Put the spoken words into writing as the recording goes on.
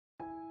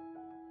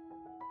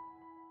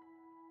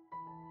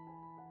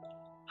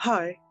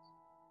Hi,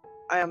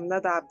 I am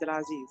Nada Abdel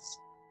Aziz.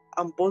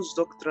 I'm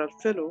Postdoctoral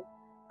Fellow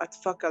at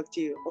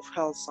Faculty of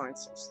Health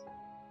Sciences.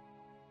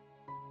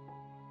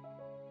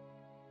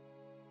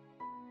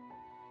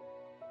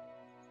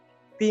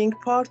 Being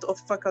part of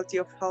Faculty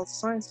of Health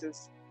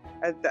Sciences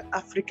at the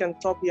African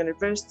top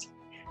university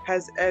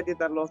has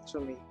added a lot to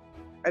me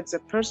at the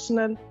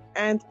personal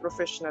and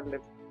professional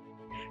level.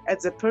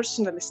 At the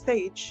personal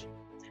stage,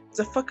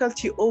 the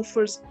faculty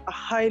offers a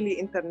highly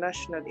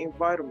international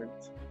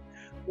environment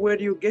where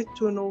you get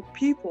to know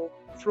people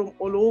from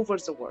all over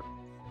the world,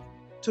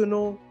 to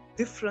know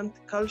different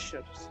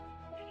cultures,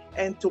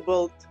 and to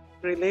build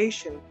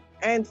relation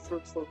and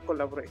fruitful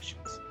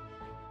collaborations.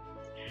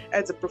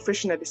 At the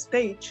professional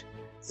stage,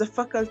 the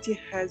faculty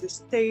has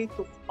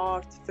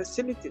state-of-art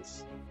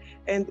facilities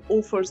and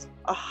offers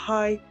a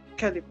high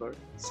caliber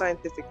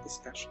scientific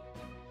discussion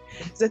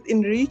that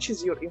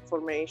enriches your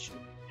information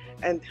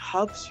and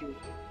helps you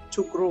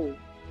to grow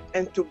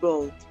and to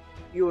build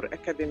your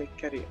academic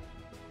career.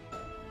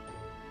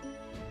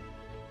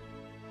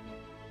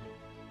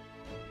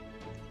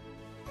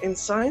 In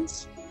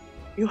science,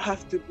 you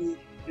have to be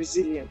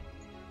resilient.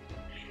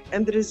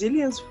 And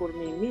resilience for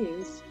me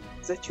means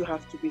that you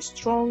have to be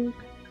strong,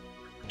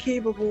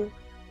 capable,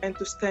 and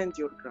to stand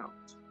your ground.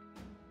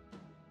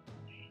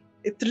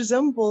 It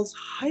resembles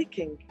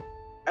hiking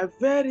a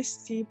very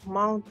steep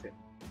mountain,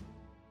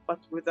 but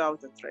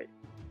without a trail.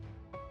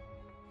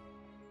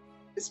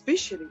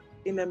 Especially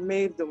in a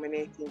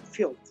male-dominating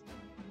field.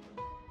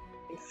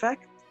 In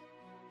fact,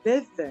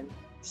 less than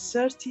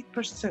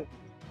 30%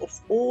 of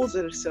all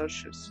the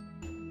researchers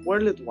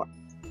worldwide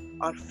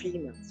are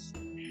females.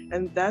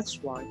 And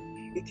that's why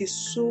it is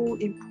so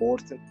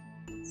important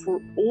for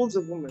all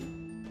the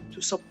women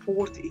to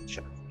support each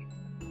other,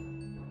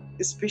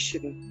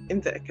 especially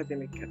in the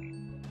academic career.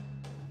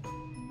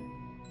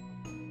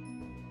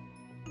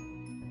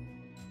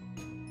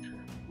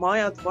 My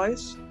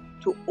advice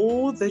to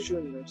all the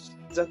juniors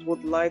that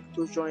would like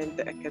to join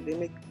the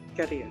academic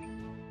career,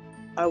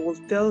 I will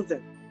tell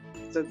them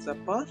that the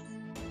path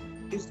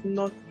is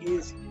not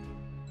easy,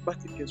 but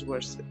it is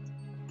worth it.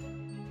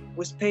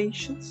 With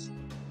patience,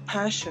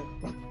 passion,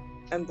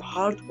 and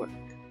hard work,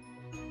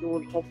 you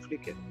will hopefully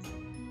get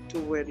to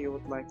where you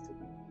would like to be.